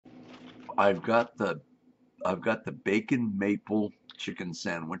I've got the bacon maple chicken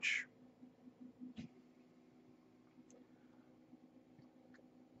sandwich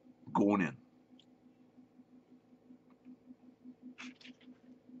going in.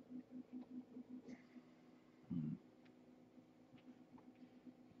 Mm.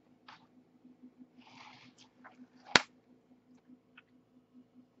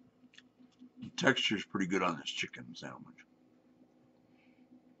 The texture is pretty good on this chicken sandwich.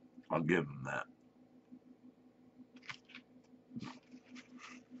 I'll give them that.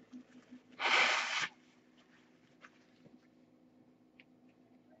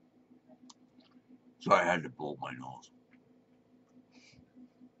 So I had to blow my nose.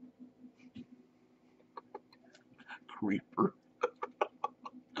 Creeper.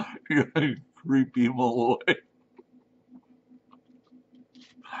 Creep him away.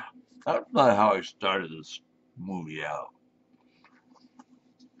 That's not how I started this movie out.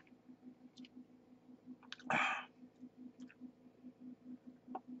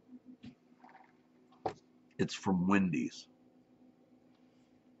 It's from Wendy's.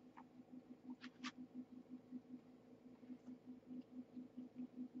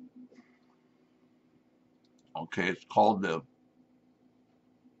 Okay, it's called the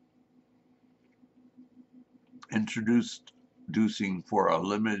introducing for a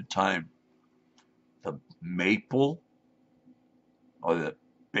limited time the maple or the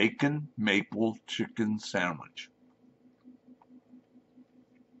bacon maple chicken sandwich.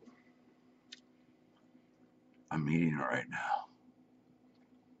 I'm eating it right now.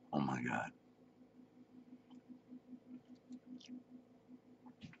 Oh my god.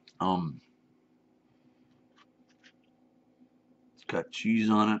 Um, it's got cheese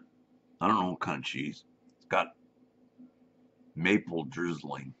on it. I don't know what kind of cheese. It's got maple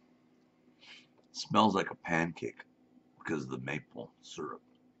drizzling. It smells like a pancake because of the maple syrup.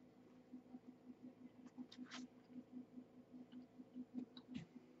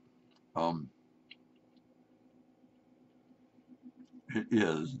 Um, it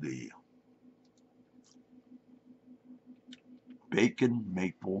is the bacon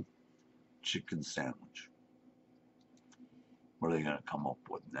maple chicken sandwich. What are they going to come up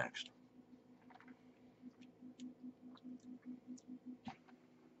with next?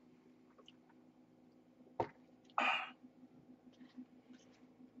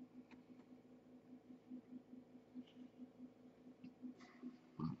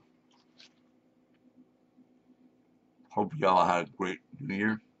 Hope y'all had a great New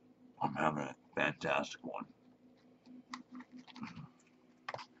Year. I'm having a fantastic one.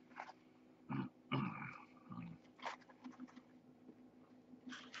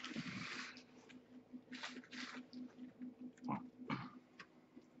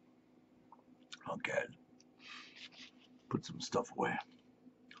 Okay, put some stuff away.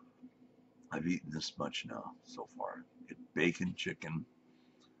 I've eaten this much now so far. It's bacon, chicken,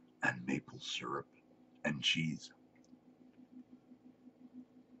 and maple syrup and cheese.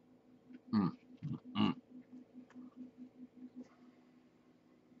 Mm, mm, mm.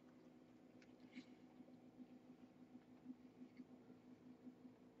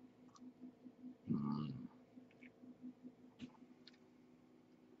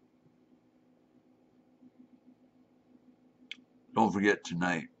 Don't forget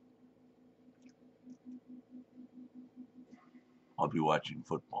tonight, I'll be watching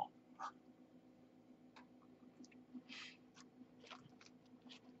football.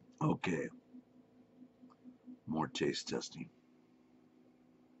 Okay, more taste testing.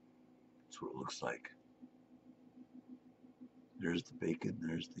 That's what it looks like. There's the bacon.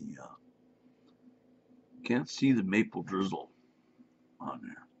 There's the. Can't see the maple drizzle on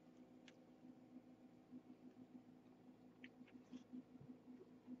there.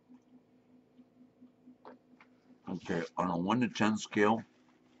 Okay, on a 1 to 10 scale,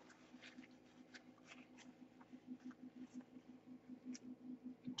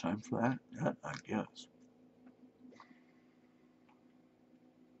 time for that? Yeah, I guess.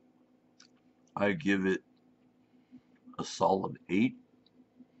 I give it a solid 8.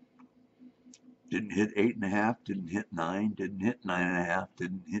 Didn't hit 8.5, didn't hit 9, didn't hit 9.5,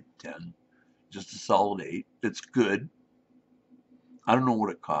 didn't hit 10. Just a solid 8. It's good. I don't know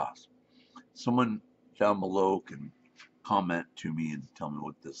what it costs. Someone down below can comment to me and tell me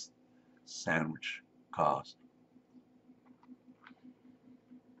what this sandwich cost.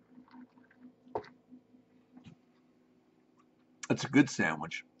 It's a good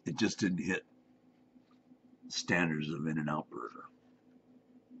sandwich. It just didn't hit standards of In-N-Out Burger,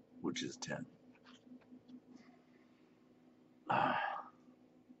 which is 10.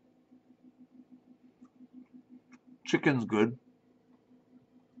 Chicken's good.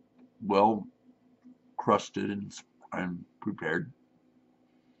 well crusted and prepared.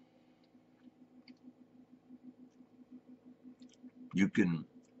 You can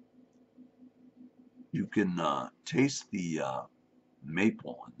taste the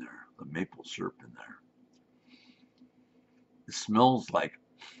maple in there, the maple syrup in there. It smells like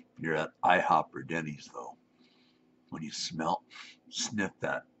you're at IHOP or Denny's though. When you sniff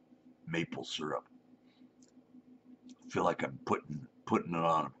that maple syrup, I feel like I'm putting it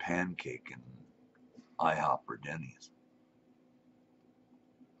on a pancake in IHOP or Denny's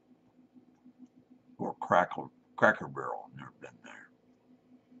or Cracker Barrel. I've never been there.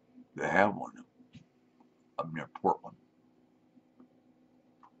 They have one up near Portland.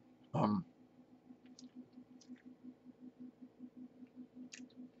 Um,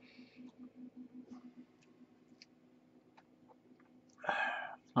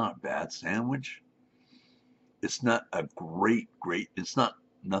 it's not a bad sandwich. It's not a great. It's not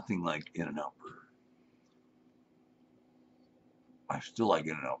nothing like In-N-Out Burger. I still like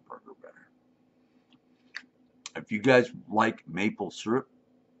In-N-Out Burger better. If you guys like maple syrup,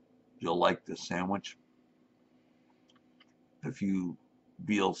 you'll like this sandwich. If you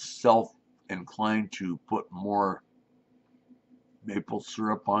feel self-inclined to put more maple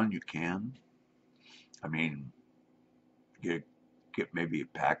syrup on, you can. I mean, get maybe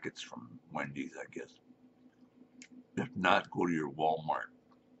packets from Wendy's, I guess. If not, go to your Walmart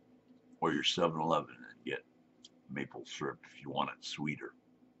or your 7-Eleven and get maple syrup if you want it sweeter.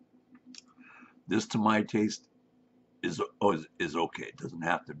 This, to my taste, is okay. It doesn't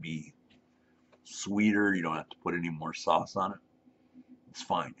have to be sweeter. You don't have to put any more sauce on it. It's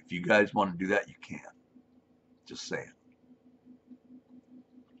fine. If you guys want to do that, you can. Just saying.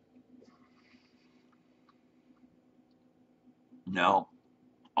 Now,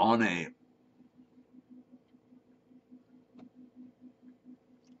 on a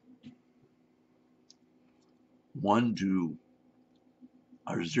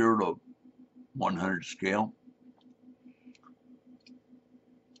 0 to 100 scale,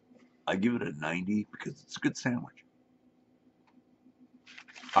 I give it a 90 because it's a good sandwich.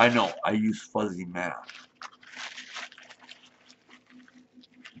 I know I use fuzzy math.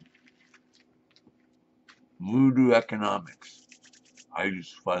 Voodoo economics. I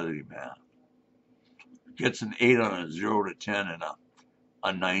use fuzzy math. Gets an 8 on a 0 to 10 and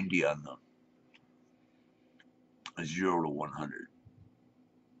a 90 on a 0 to 100.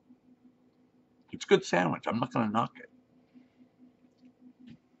 It's a good sandwich. I'm not going to knock it.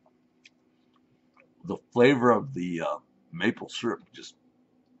 The flavor of the maple syrup just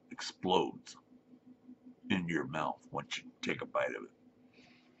explodes in your mouth once you take a bite of it.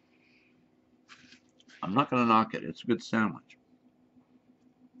 I'm not going to knock it. It's a good sandwich.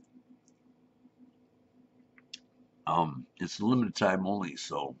 It's a limited time only,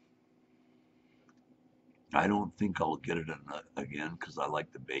 so I don't think I'll get it again because I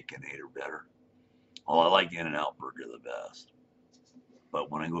like the Baconator better. Oh, I like In-N-Out Burger the best. But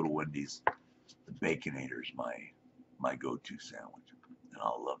when I go to Wendy's, the Baconator is my go-to sandwich, and I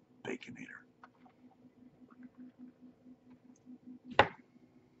love Baconator.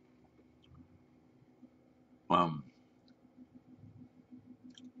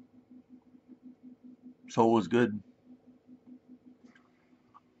 So it was good.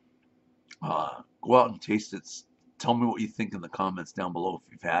 Go out and taste it. Tell me what you think in the comments down below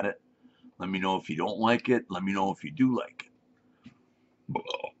if you've had it. Let me know if you don't like it. Let me know if you do like it.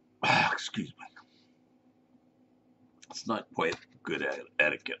 Excuse me. It's not quite good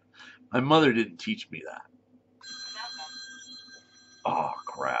etiquette. My mother didn't teach me that. Oh,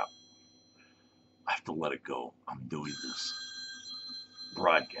 crap. I have to let it go. I'm doing this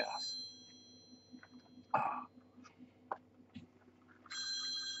broadcast.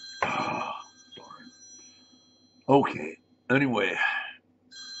 Darn. Okay. Anyway,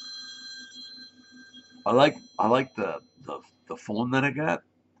 I like the phone that I got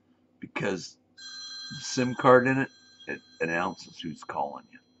because the SIM card in it announces who's calling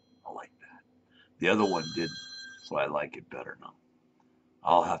you. I like that. The other one didn't, so I like it better now.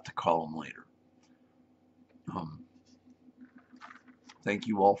 I'll have to call them later. Thank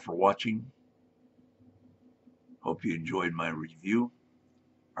you all for watching. Hope you enjoyed my review,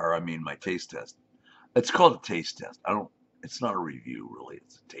 or I mean my taste test. It's called a taste test. It's not a review really.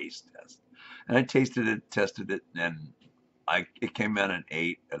 It's a taste test. And I tasted it, tested it, and it came out an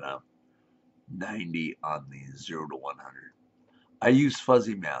 8 and a 90 on the 0 to 100. I use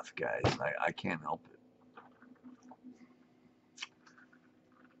fuzzy math, guys. I can't help it.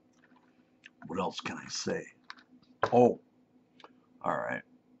 What else can I say? Oh, all right.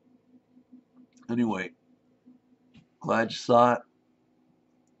 Anyway, glad you saw it.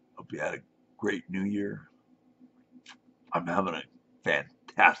 Hope hope you had a great New Year. I'm having a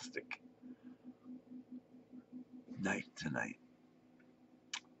fantastic night tonight.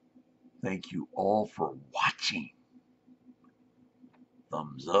 Thank you all for watching.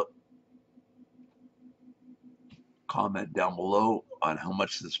 Thumbs up. Comment down below on how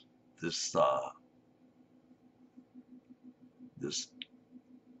much this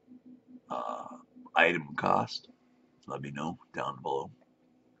item cost. Let me know down below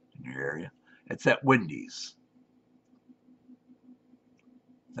in your area. It's at Wendys.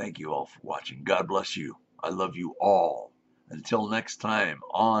 Thank you all for watching. God bless you. I love you all. Until next time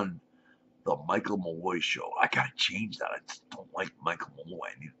on the Michael Malloy Show. I gotta change that. I just don't like Michael Malloy.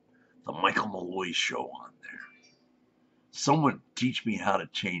 I need the Michael Malloy Show on there. Someone teach me how to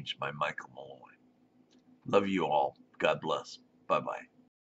change my Michael Malloy. Love you all. God bless. Bye-bye.